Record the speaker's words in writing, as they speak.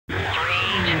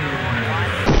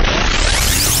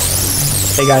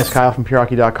Hey guys, Kyle from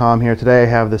purehockey.com here. Today I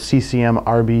have the CCM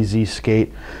RBZ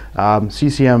skate.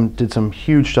 CCM did some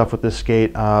huge stuff with this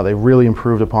skate. They really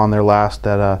improved upon their last,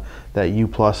 that U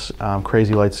Plus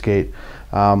Crazy Light skate.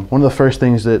 One of the first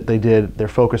things that they did, their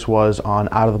focus was on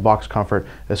out-of-the-box comfort.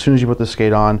 As soon as you put the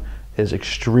skate on, it's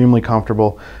extremely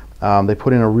comfortable. They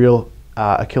put in a real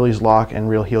Achilles lock and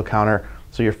real heel counter,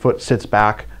 so your foot sits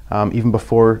back even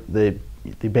before they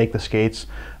bake the skates.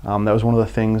 That was one of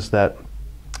the things that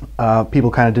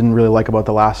people kind of didn't really like about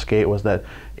the last skate, was that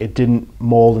it didn't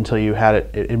mold until you had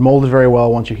it. It molded very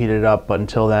well once you heated it up, but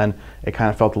until then it kind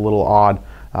of felt a little odd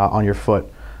on your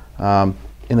foot.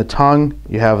 In the tongue,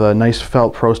 you have a nice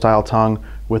felt pro style tongue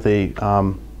with a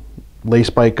lace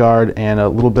bite guard and a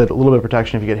little bit of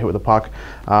protection if you get hit with a puck.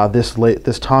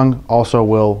 This tongue also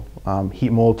will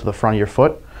heat mold to the front of your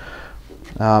foot.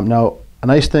 Now, a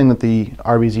nice thing that the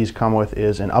RBZs come with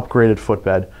is an upgraded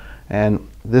footbed, and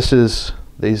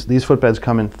these footbeds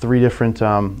come in 3 different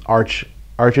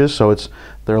arches, so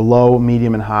they're low,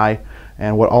 medium, and high.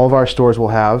 And what all of our stores will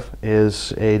have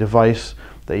is a device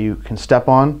that you can step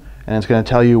on, and it's going to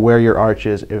tell you where your arch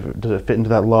is, does it fit into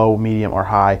that low, medium, or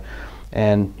high.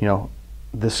 And you know,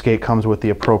 this skate comes with the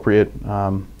appropriate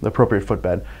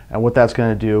footbed. And what that's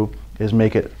going to do is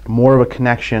make it more of a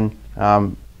connection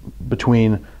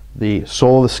between the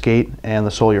sole of the skate and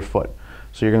the sole of your foot.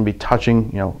 So you're going to be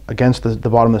touching, against the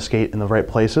bottom of the skate in the right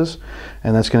places,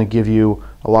 and that's going to give you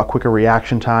a lot quicker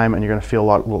reaction time, and you're going to feel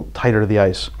a little tighter to the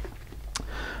ice.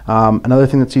 Another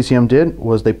thing that CCM did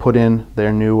was they put in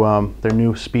their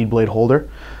new speed blade holder.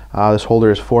 This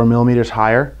holder is 4 millimeters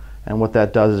higher, and what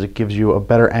that does is it gives you a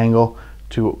better angle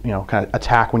to kind of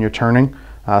attack when you're turning,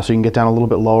 so you can get down a little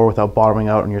bit lower without bottoming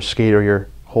out on your skate or your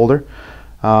holder.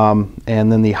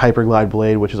 And then the Hyperglide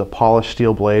blade, which is a polished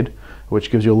steel blade, which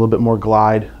gives you a little bit more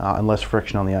glide and less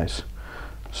friction on the ice.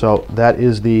 So that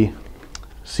is the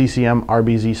CCM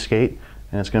RBZ skate,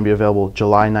 and it's going to be available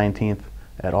July 19th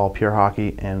at all Pure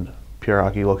Hockey and Pure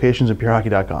Hockey locations and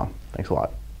purehockey.com. Thanks a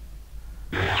lot.